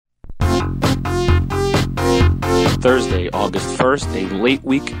Thursday, August 1st, a late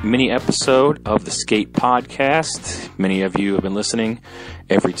week mini episode of the Skate Podcast. Many of you have been listening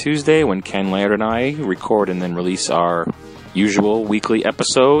every Tuesday when Ken Laird and I record and then release our usual weekly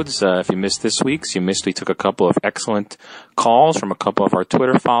episodes. If you missed this week's, we took a couple of excellent calls from a couple of our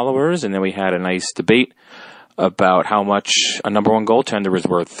Twitter followers, and then we had a nice debate about how much a number one goaltender is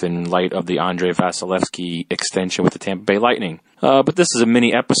worth in light of the Andrei Vasilevsky extension with the Tampa Bay Lightning. But this is a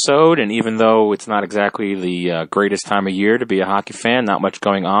mini episode, and even though it's not exactly the greatest time of year to be a hockey fan, not much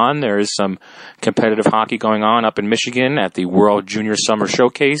going on. There is some competitive hockey going on up in Michigan at the World Junior Summer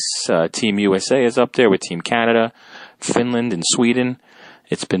Showcase. Team USA is up there with Team Canada, Finland, and Sweden.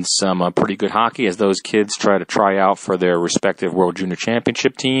 It's been some pretty good hockey as those kids try out for their respective World Junior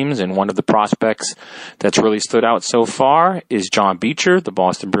Championship teams. And one of the prospects that's really stood out so far is John Beecher, the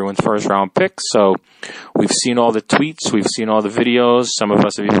Boston Bruins first-round pick. So we've seen all the tweets, we've seen all the videos. Some of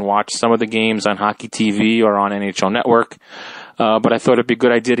us have even watched some of the games on Hockey TV or on NHL Network. But I thought it'd be a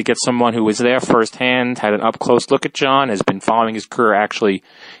good idea to get someone who was there firsthand, had an up-close look at John, has been following his career actually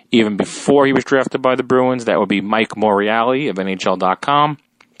even before he was drafted by the Bruins. That would be Mike Morreale of NHL.com.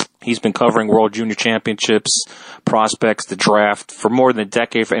 He's been covering World Junior Championships, prospects, the draft for more than a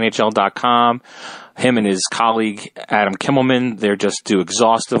decade for NHL.com. Him and his colleague, Adam Kimmelman, they just do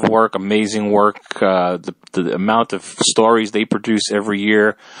exhaustive work, amazing work. The amount of stories they produce every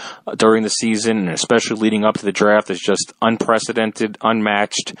year during the season, and especially leading up to the draft, is just unprecedented,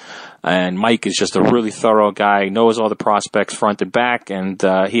 unmatched. And Mike is just a really thorough guy, knows all the prospects front and back, and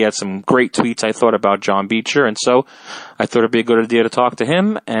he had some great tweets, I thought, about John Beecher, and so I thought it'd be a good idea to talk to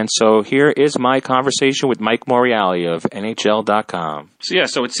him. And so here is my conversation with Mike Morreale of NHL.com.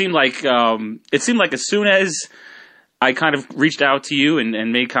 So it seemed like as soon as I kind of reached out to you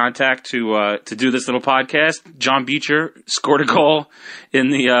and made contact to do this little podcast, John Beecher scored a goal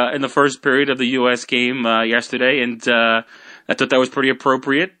in the first period of the U.S. game yesterday, and I thought that was pretty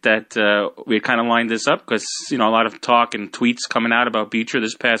appropriate that we had kind of lined this up because, a lot of talk and tweets coming out about Beecher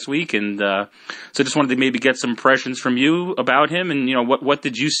this past week. And so I just wanted to maybe get some impressions from you about him. And, what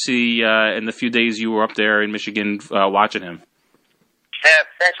did you see in the few days you were up there in Michigan watching him? Yeah,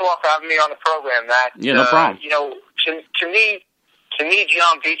 thanks a lot for having me on the program, Matt. Yeah, no problem. To me,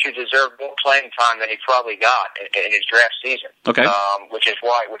 John Beecher deserved more playing time than he probably got in his draft season. Okay. Which is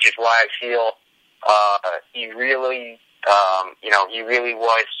why I feel he really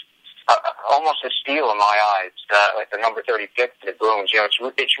was almost a steal in my eyes, like the number 30 pick for the Bruins.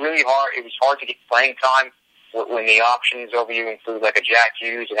 It's really hard. It was hard to get playing time when the options over you include like a Jack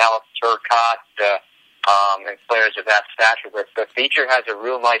Hughes and Alex Turcotte, and players of that stature. But Beecher has a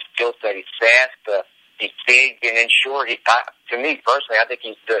real nice skill set. He's fast, he's big, and in short, to me personally, I think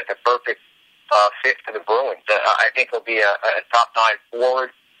he's the perfect fit for the Bruins. I think he'll be a top 9 forward.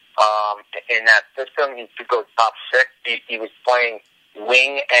 In that system, he could go top 6. He was playing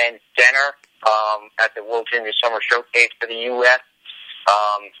wing and center at the World Junior Summer Showcase for the U.S.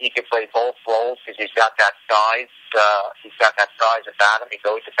 He could play both roles because he's got that size. He's got that size about him. He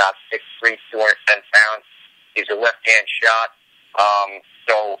goes about 6'3", 210 pounds. He's a left-hand shot.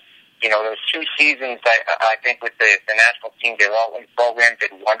 Those 2 seasons, I think, with the national team development program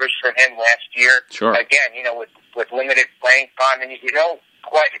did wonders for him last year. Sure. Again, with limited playing time, and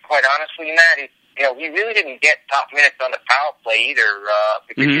quite honestly, Matt, he really didn't get top minutes on the power play either,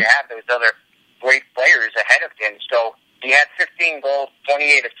 because you have those other great players ahead of him. So he had 15 goals,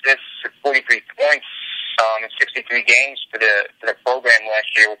 28 assists, 43 points in 63 games for the program last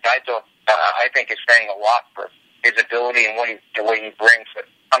year, which I think is saying a lot for his ability and the way he brings it.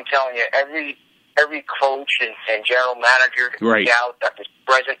 I'm telling you, every coach and general manager, scout that was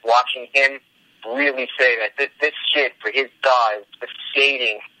present watching him, really say that this kid, for his size, the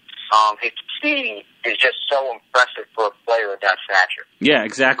skating, his speed is just so impressive for a player of that stature. Yeah,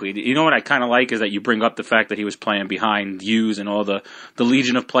 exactly. You know what I kind of like is that you bring up the fact that he was playing behind Hughes and all the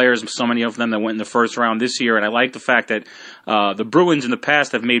legion of players, so many of them that went in the first round this year. And I like the fact that the Bruins in the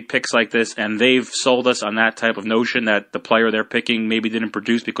past have made picks like this, and they've sold us on that type of notion that the player they're picking maybe didn't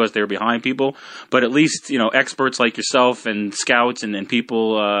produce because they were behind people. But at least, experts like yourself and scouts and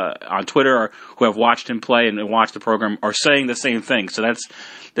people on Twitter who have watched him play and watched the program are saying the same thing. So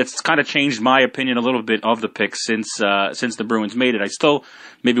that's kind of changed my opinion a little bit of the pick since the Bruins made it. I still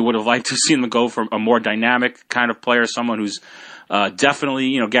maybe would have liked to see them go for a more dynamic kind of player, someone who's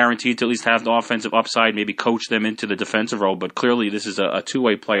definitely guaranteed to at least have the offensive upside, maybe coach them into the defensive role. But clearly, this is a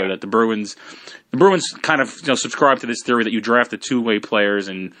two-way player that the Bruins kind of subscribe to this theory that you draft the two-way players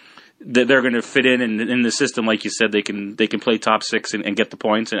and they're going to fit in the system, like you said. They can play top six and get the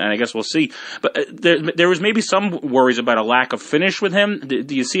points, and I guess we'll see. But there was maybe some worries about a lack of finish with him.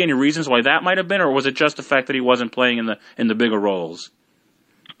 Do you see any reasons why that might have been, or was it just the fact that he wasn't playing in the bigger roles?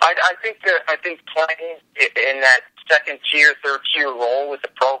 I think playing in that second tier, third tier role with the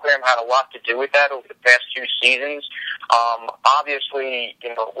program had a lot to do with that over the past 2 seasons. Obviously,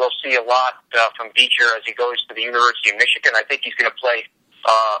 we'll see a lot from Beecher as he goes to the University of Michigan. I think he's going to play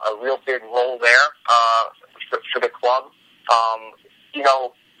a real big role there for the club.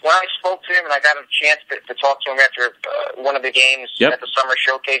 When I spoke to him and I got a chance to talk to him after one of the games at the Summer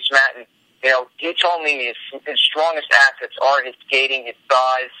Showcase, Matt, and he told me his strongest assets are his skating, his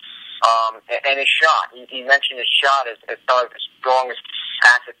size, and his shot. He mentioned his shot as some of his strongest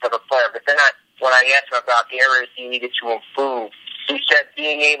assets of a player. But then when I asked him about the areas he needed to improve, he said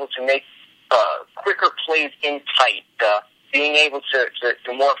being able to make quicker plays in tight, being able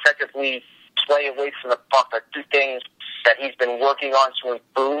to more effectively play away from the puck are 2 things that he's been working on to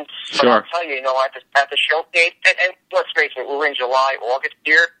improve. Sure. But I'll tell you, at the showcase, and let's face it, we're in July, August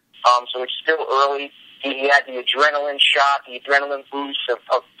here, so it's still early. He had the adrenaline shot, the adrenaline boost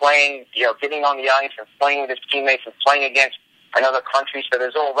of playing, getting on the ice and playing with his teammates and playing against another country. So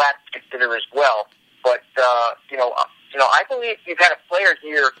there's all that to consider as well. But I believe you've got a player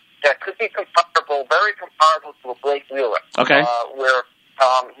here that could be comparable, very comparable to a Blake Wheeler. Okay. Where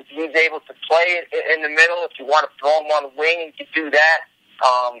he's able to play in the middle. If you want to throw him on the wing, you can do that.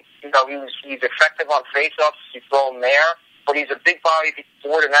 He's effective on faceoffs. You throw him there. But he's a big body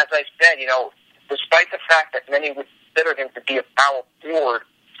forward, and as I said, despite the fact that many would consider him to be a power forward,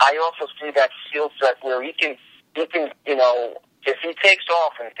 I also see that skill set where he can, if he takes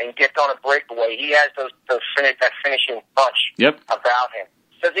off and gets on a breakaway, he has that finishing touch about him.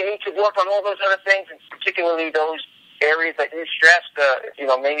 Does he need to work on all those other things, and particularly those areas that you stressed,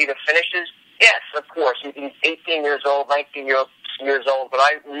 maybe the finishes? Yes, of course. He's 18 years old, 19 years old, but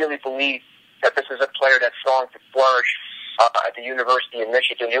I really believe that this is a player that's going to flourish at the University of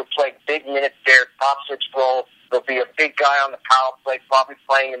Michigan. He'll play big minutes there, top 6 role. There'll be a big guy on the power play, probably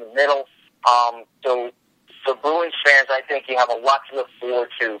playing in the middle. So for Bruins fans, I think you have a lot to look forward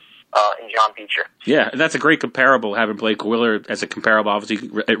to in John Beecher. Yeah, that's a great comparable, having Blake Wheeler as a comparable. Obviously,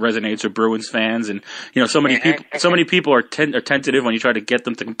 it resonates with Bruins fans, and so many people are tentative when you try to get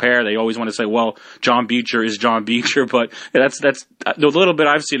them to compare. They always want to say, "Well, John Beecher is John Beecher," but that's the little bit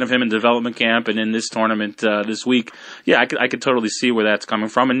I've seen of him in development camp and in this tournament this week. Yeah, I could totally see where that's coming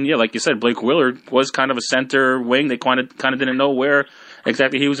from, and yeah, like you said, Blake Wheeler was kind of a center wing. They kind of didn't know where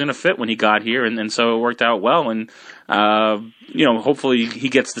exactly he was going to fit when he got here, and so it worked out well. And hopefully he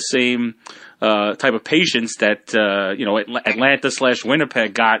gets the same type of patience that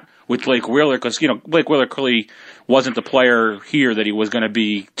Atlanta/Winnipeg got with Blake Wheeler, because Blake Wheeler clearly wasn't the player here that he was going to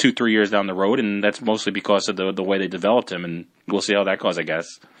be 2-3 years down the road, and that's mostly because of the way they developed him. And we'll see how that goes, I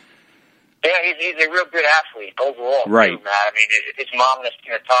guess. Yeah, he's a real good athlete overall. Right. Too, Matt. I mean, his mom,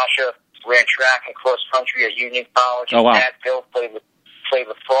 Natasha, ran track and cross country at Union College. Oh, wow. His dad, Bill, played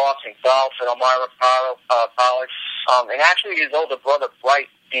lacrosse and golf at Elmira College. And actually, his older brother, Bright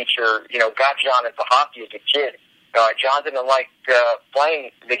Beecher, got John into hockey as a kid. John didn't like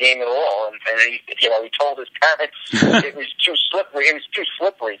playing the game at all, and he told his parents it was too slippery. It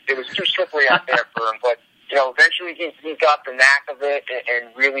was too slippery out there for him. But eventually he got the knack of it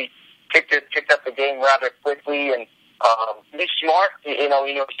and really picked up the game rather quickly. And he's smart. He knows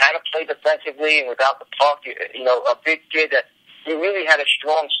how to play defensively and without the puck. A big kid that. He really had a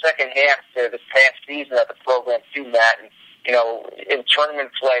strong second half to this past season at the program too, Matt. And, in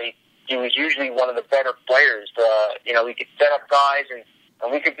tournament play, he was usually one of the better players. He could set up guys, and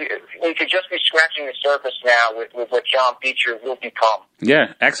we could just be scratching the surface now with what John Beecher will become.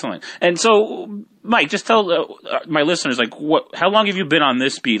 Yeah, excellent. And so, Mike, just tell my listeners, how long have you been on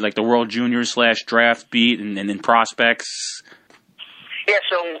this beat, like the World Juniors / draft beat and in prospects? Yeah,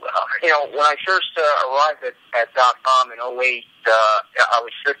 so, when I first arrived at .com in 2008, I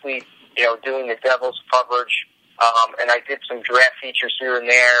was strictly, doing the Devils coverage, and I did some draft features here and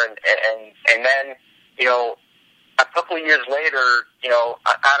there, and then, a couple of years later,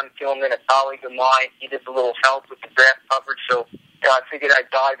 Adam Tillman, a colleague of mine, he did a little help with the draft coverage, so I figured I'd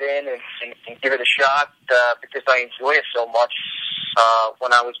dive in and give it a shot, because I enjoy it so much,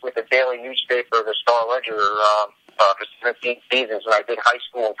 when I was with the daily newspaper, the Star-Ledger, for 17 seasons when I did high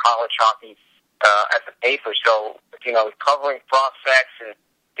school and college hockey at the paper. So, covering prospects and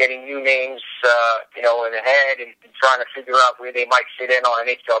getting new names, in the head and trying to figure out where they might fit in on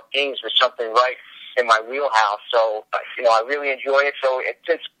NHL teams was something right in my wheelhouse. So, I really enjoy it. So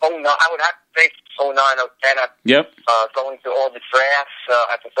since 09, I would have to say 09, 010, I've going to all the drafts.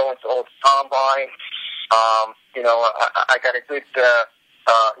 I've been going to all the combines. I got a good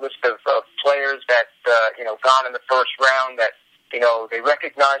list of players that, gone in the first round that, they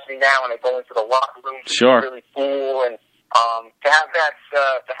recognize me now and they go into the locker room. Sure. It's really cool. And to have that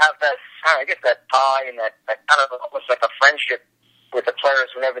I guess that tie and that kind of almost like a friendship with the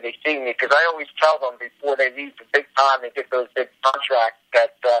players whenever they see me, because I always tell them before they leave the big time, they get those big contracts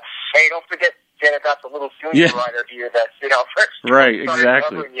that, hey, don't forget, Jen, I got the little junior writer here that's, first. Right,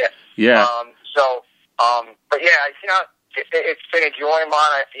 exactly. Yeah. But yeah, it's been a joy of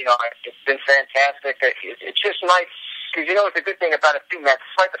mine. It's been fantastic. It's just nice. Because, it's a good thing about it, too, Matt.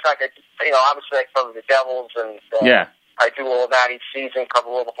 Despite the fact that, obviously I cover the Devils and I do all that each season, cover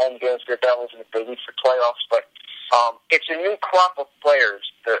all the home games for the Devils and if they reach the playoffs. But it's a new crop of players,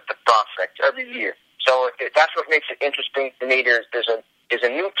 the prospects, every year. So that's what makes it interesting to me. There's a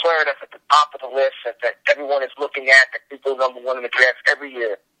new player that's at the top of the list that everyone is looking at, that people number one in the draft every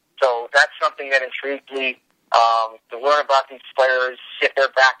year. So that's something that intrigued me. To learn about these players, get their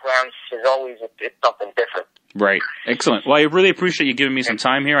backgrounds is always it's something different. Right. Excellent. Well, I really appreciate you giving me some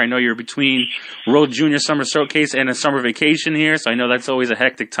time here. I know you're between World Junior Summer Showcase and a summer vacation here, so I know that's always a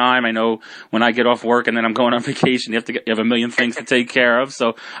hectic time. I know when I get off work and then I'm going on vacation, you have a million things to take care of.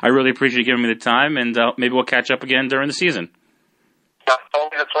 So I really appreciate you giving me the time, and maybe we'll catch up again during the season.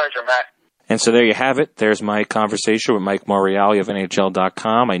 Always a pleasure, Matt. And so there you have it. There's my conversation with Mike Morreale of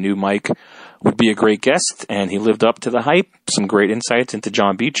NHL.com. I knew Mike would be a great guest, and he lived up to the hype. Some great insights into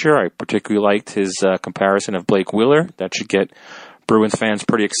John Beecher. I particularly liked his comparison of Blake Wheeler. That should get Bruins fans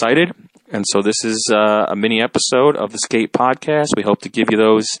pretty excited. And so this is a mini episode of the Skate Podcast. We hope to give you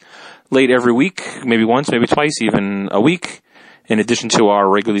those late every week, maybe once, maybe twice, even a week, in addition to our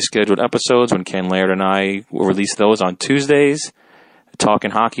regularly scheduled episodes when Ken Laird and I will release those on Tuesdays.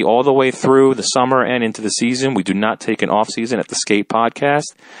 Talking hockey all the way through the summer and into the season. We do not take an off season at the Skate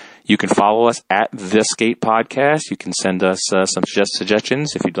Podcast. You can follow us at The Skate Podcast. You can send us some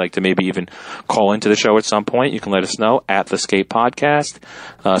suggestions. If you'd like to maybe even call into the show at some point, you can let us know at The Skate Podcast.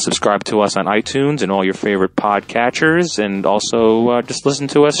 Subscribe to us on iTunes and all your favorite podcatchers. And also just listen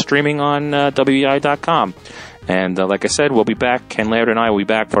to us streaming on WEI.com. And like I said, we'll be back. Ken Laird and I will be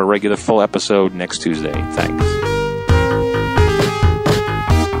back for a regular full episode next Tuesday. Thanks.